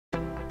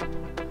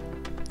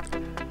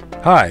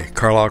Hi,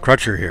 Carlile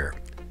Crutcher here.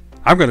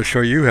 I'm going to show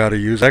you how to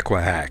use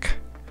Equihack.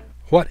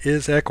 What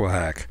is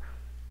Equihack?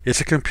 It's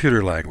a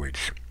computer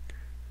language.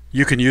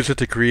 You can use it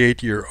to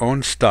create your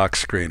own stock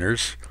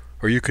screeners,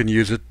 or you can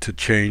use it to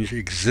change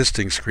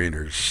existing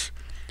screeners,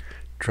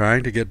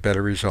 trying to get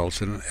better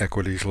results in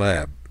Equities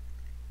Lab.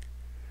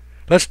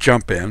 Let's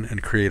jump in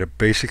and create a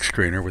basic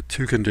screener with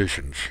two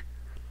conditions.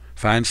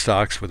 Find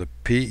stocks with a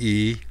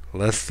PE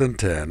less than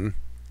 10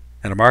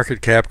 and a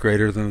market cap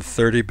greater than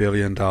 $30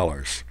 billion.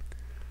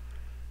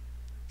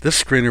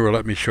 This screener will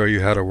let me show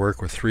you how to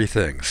work with three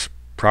things: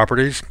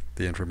 properties,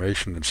 the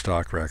information in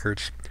stock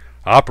records;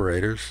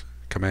 operators,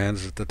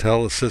 commands that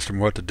tell the system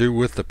what to do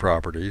with the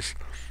properties;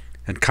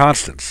 and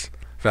constants,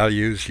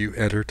 values you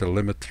enter to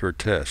limit your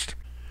test.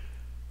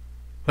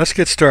 Let's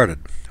get started.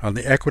 On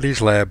the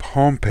Equities Lab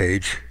home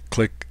page,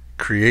 click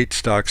Create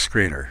Stock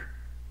Screener.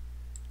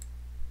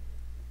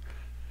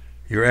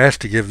 You're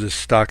asked to give this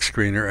stock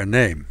screener a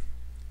name.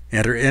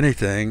 Enter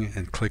anything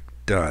and click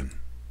Done.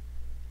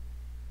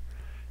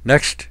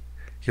 Next,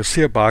 you'll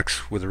see a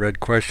box with a red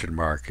question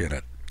mark in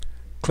it.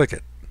 Click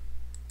it.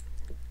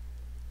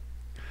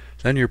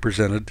 Then you're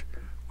presented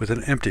with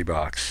an empty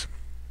box.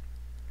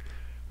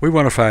 We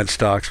want to find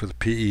stocks with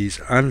PEs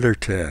under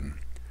 10.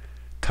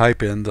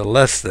 Type in the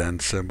less than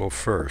symbol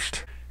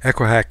first.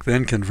 Equihack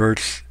then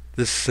converts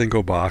this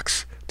single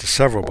box to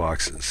several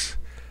boxes,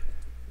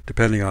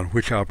 depending on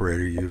which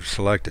operator you've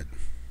selected.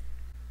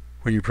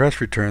 When you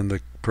press return,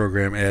 the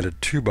program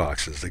added two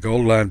boxes, the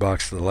gold line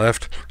box to the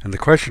left and the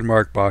question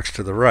mark box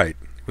to the right,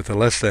 with the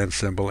less than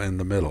symbol in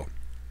the middle.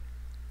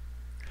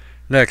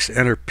 Next,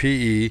 enter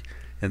PE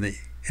in the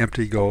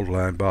empty gold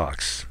line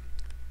box.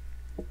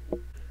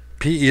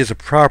 PE is a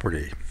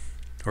property,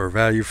 or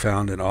value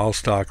found in all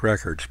stock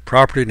records.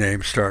 Property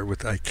names start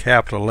with a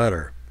capital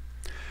letter.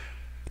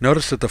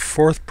 Notice that the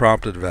fourth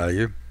prompted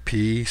value,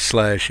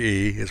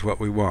 P/E, is what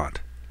we want.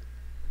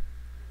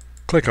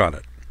 Click on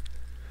it.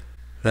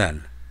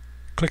 Then,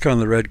 click on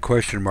the red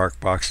question mark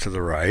box to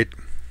the right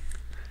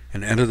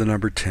and enter the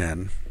number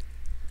 10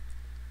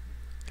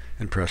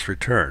 and press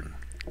return.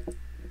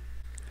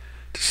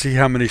 To see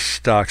how many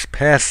stocks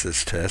pass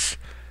this test,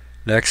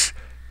 next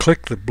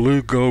click the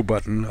blue Go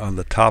button on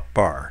the top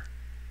bar.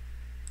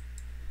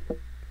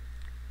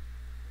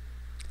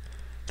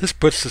 This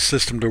puts the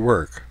system to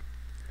work.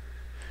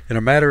 In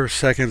a matter of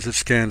seconds, it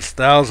scans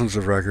thousands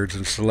of records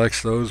and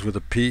selects those with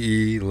a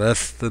PE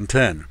less than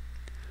 10.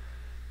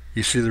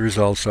 You see the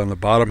results on the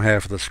bottom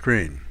half of the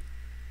screen.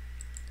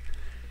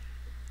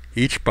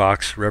 Each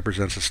box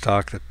represents a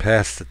stock that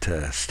passed the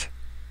test.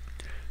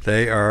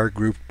 They are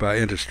grouped by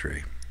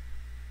industry.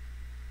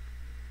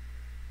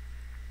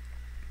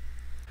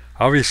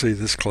 Obviously,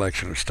 this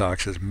collection of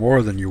stocks is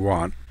more than you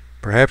want.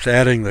 Perhaps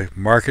adding the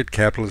market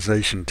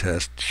capitalization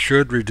test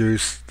should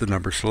reduce the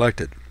number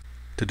selected.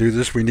 To do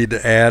this, we need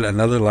to add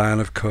another line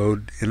of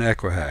code in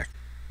Equihack.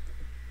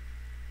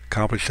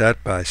 Accomplish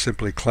that by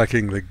simply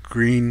clicking the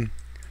green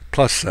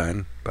plus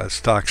sign by the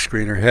Stock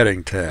Screener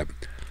Heading tab,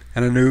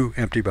 and a new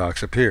empty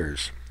box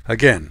appears.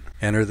 Again,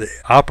 enter the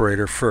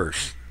operator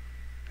first,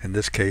 in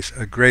this case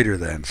a greater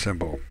than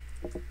symbol.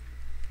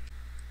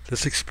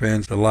 This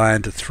expands the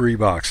line to three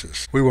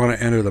boxes. We want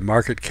to enter the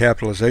market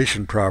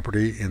capitalization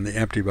property in the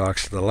empty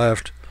box to the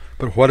left,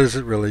 but what is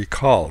it really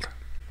called?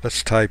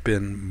 Let's type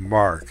in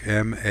MARK,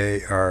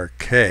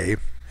 M-A-R-K,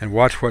 and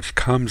watch what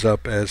comes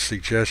up as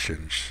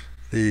suggestions.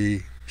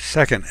 The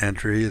second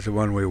entry is the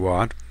one we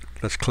want.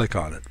 Let's click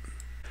on it.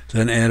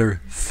 Then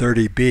enter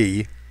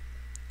 30B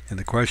in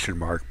the question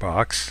mark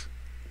box,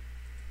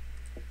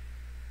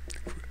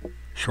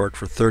 short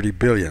for 30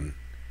 billion,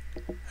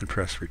 and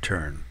press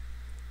return.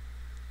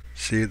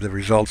 See the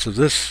results of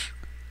this.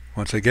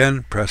 Once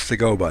again, press the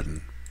Go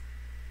button.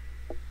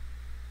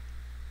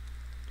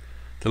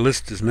 The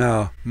list is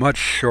now much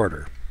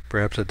shorter,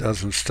 perhaps a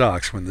dozen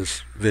stocks when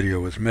this video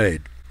was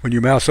made. When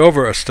you mouse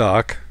over a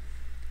stock,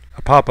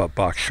 a pop-up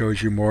box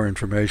shows you more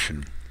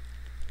information.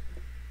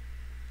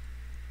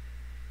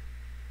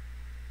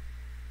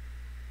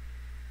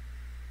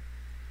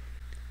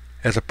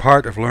 As a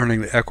part of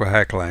learning the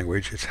Equihack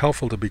language, it's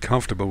helpful to be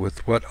comfortable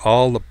with what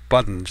all the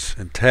buttons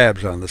and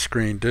tabs on the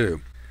screen do.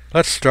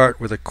 Let's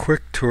start with a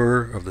quick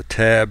tour of the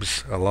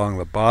tabs along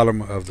the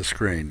bottom of the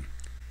screen.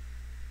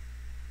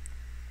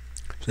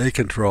 They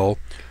control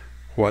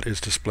what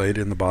is displayed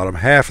in the bottom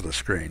half of the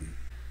screen.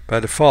 By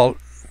default,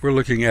 we're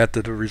looking at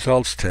the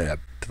Results tab.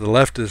 To the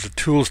left is the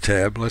Tools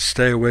tab. Let's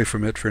stay away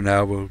from it for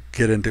now. We'll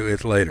get into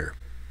it later.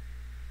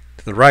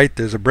 To the right,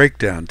 there's a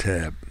Breakdown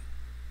tab.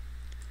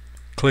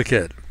 Click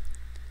it.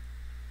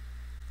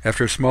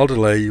 After a small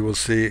delay, you will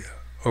see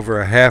over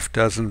a half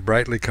dozen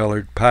brightly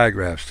colored pie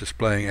graphs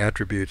displaying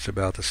attributes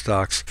about the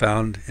stocks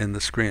found in the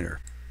screener.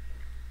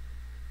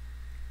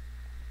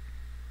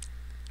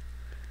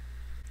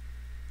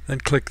 Then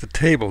click the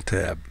Table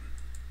tab.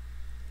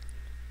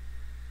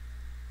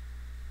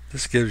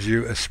 This gives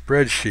you a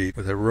spreadsheet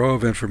with a row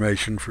of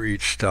information for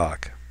each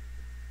stock.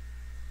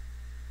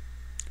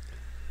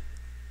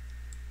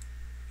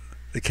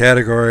 The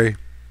category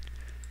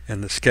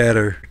And the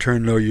scatter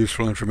return no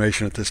useful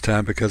information at this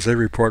time because they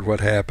report what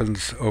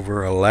happens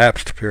over a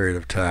lapsed period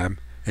of time,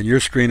 and your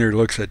screener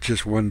looks at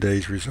just one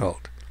day's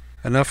result.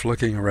 Enough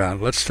looking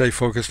around. Let's stay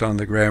focused on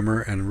the grammar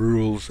and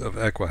rules of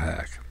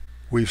Equihack.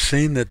 We've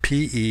seen that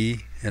PE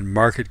and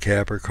market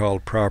cap are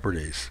called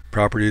properties.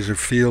 Properties are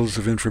fields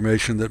of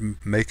information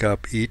that make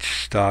up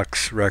each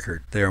stock's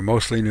record. They are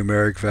mostly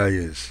numeric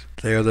values.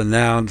 They are the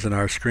nouns in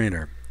our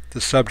screener,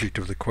 the subject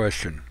of the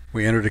question.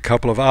 We entered a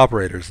couple of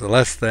operators, the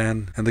less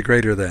than and the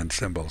greater than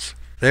symbols.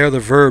 They are the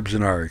verbs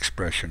in our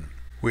expression.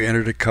 We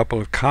entered a couple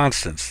of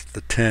constants,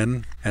 the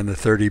 10 and the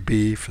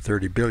 30B for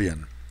 30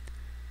 billion.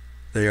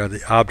 They are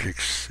the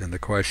objects in the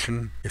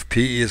question. If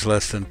PE is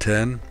less than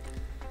 10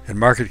 and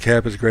market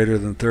cap is greater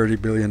than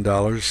 $30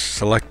 billion,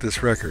 select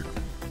this record.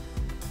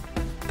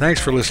 Thanks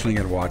for listening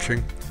and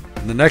watching.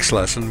 In the next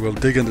lesson, we'll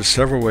dig into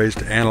several ways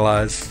to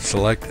analyze,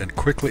 select, and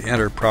quickly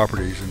enter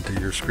properties into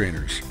your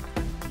screeners.